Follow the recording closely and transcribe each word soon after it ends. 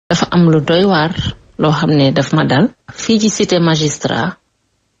dafa am lu doy waar loo xam ne daf ma dal fii ci cité magistrat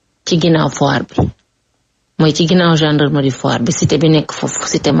ci ginnaaw foire bi mooy ci ginnaaw gendarmerie foire bi cité bi nekk foofu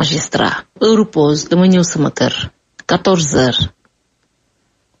cité magistrat. heure pause dama ñëw sama kër 14h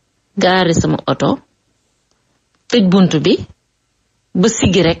gaare sama oto tëj buntu bi ba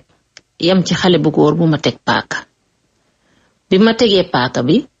siggi rek yam ci xale bu góor bu ma teg paaka bi ma tegee paaka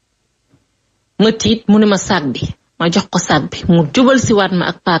bi ma tiit mu ne ma sac bi ma jox ko sac bi mu jubal si waat ma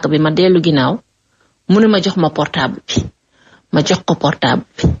ak paaka bi ma dellu ginnaaw mu ne ma jox ma portable bi ma jox ko portable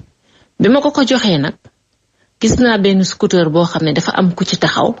bi ma ko joxee nag gis naa benn scooter boo xam ne dafa am ku ci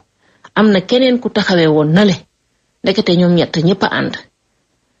taxaw am na keneen ku taxawee woon nale ndekete ñoom ñett ñëpp a ànd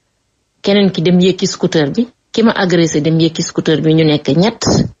keneen ki dem yékki scooter bi ki ma agressé dem yékki scooter bi ñu nekk ñett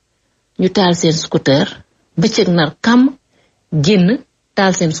ñu taal seen scooter bëccëg nar kam génn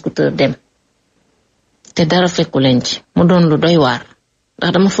taal seen scooter dem te dara fekku leen ci mu doon lu doy waar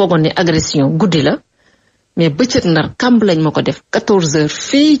ndax dama foogoon ne agression guddi la mais bëccëg nar kamb lañ ma ko def 14h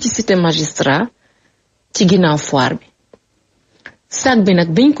fii ci cité magistrat ci ginnaaw foire bi sac bi nag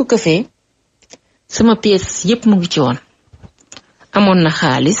biñ ko këfee sama pièce yépp mu ngi ci woon amoon na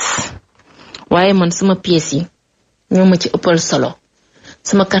xaalis waaye man sama pièce yi ñoo ma ci ëppal solo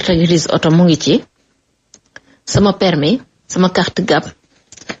sama carte grise oto mu ngi ci sama permis sama carte gab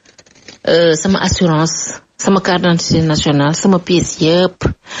sama assurance sama carte d'identité nationale sama pièce yépp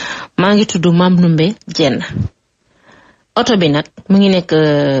maa ngi tudd Mam Numbe Jenn oto bi nag mu ngi nekk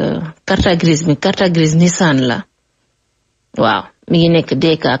carte grise Nissan la waaw mi ngi nekk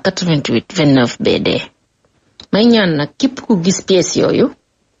DK 88 29 BD may ñaan nag képp ku gis pièce yooyu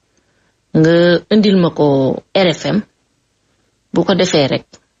nga indil ma ko RFM bu ko defee rek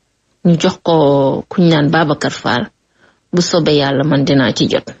ñu jox ko kuñ naan Babacar Fall bu soobee yàlla man dinaa ci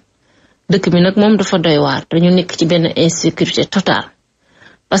jot dëkk bi nag moom dafa doy waar dañu nekk ci benn insécurité totale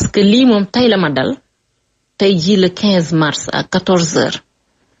parce que lii moom tey la ma dal tey jii le 15 mars à 14h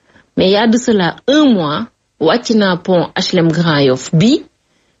mais y a de cela un mois wàcc naa pont HLM Grand Yoff bi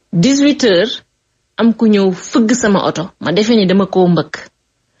 18h am ku ñëw fëgg sama oto ma defee ni dama koo mbëkk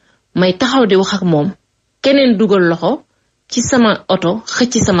may taxaw di wax ak moom keneen dugal loxo ci sama oto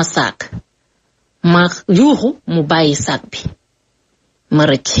xëcc sama saak ma yuuxu mu bàyyi saak bi ma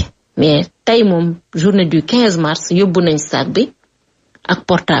rëcc mais tey moom journée du 15 mars yóbbu nañ saak bi ak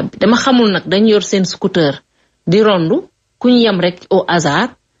portable bi dama xamul nag dañ yor seen scooter di rondu ku ñu yem rek au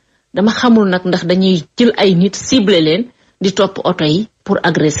hasard dama xamul nag ndax dañuy jël ay nit ciblé leen di topp oto yi pour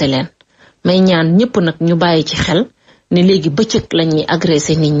agresser leen may ñaan ñëpp nag ñu bàyyi ci xel ne léegi bëccëg lañuy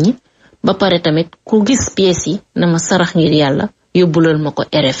agresser nit ñi ba pare tamit ku gis pièces yi na ma sarax ngir yàlla yóbbulal ma ko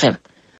RFM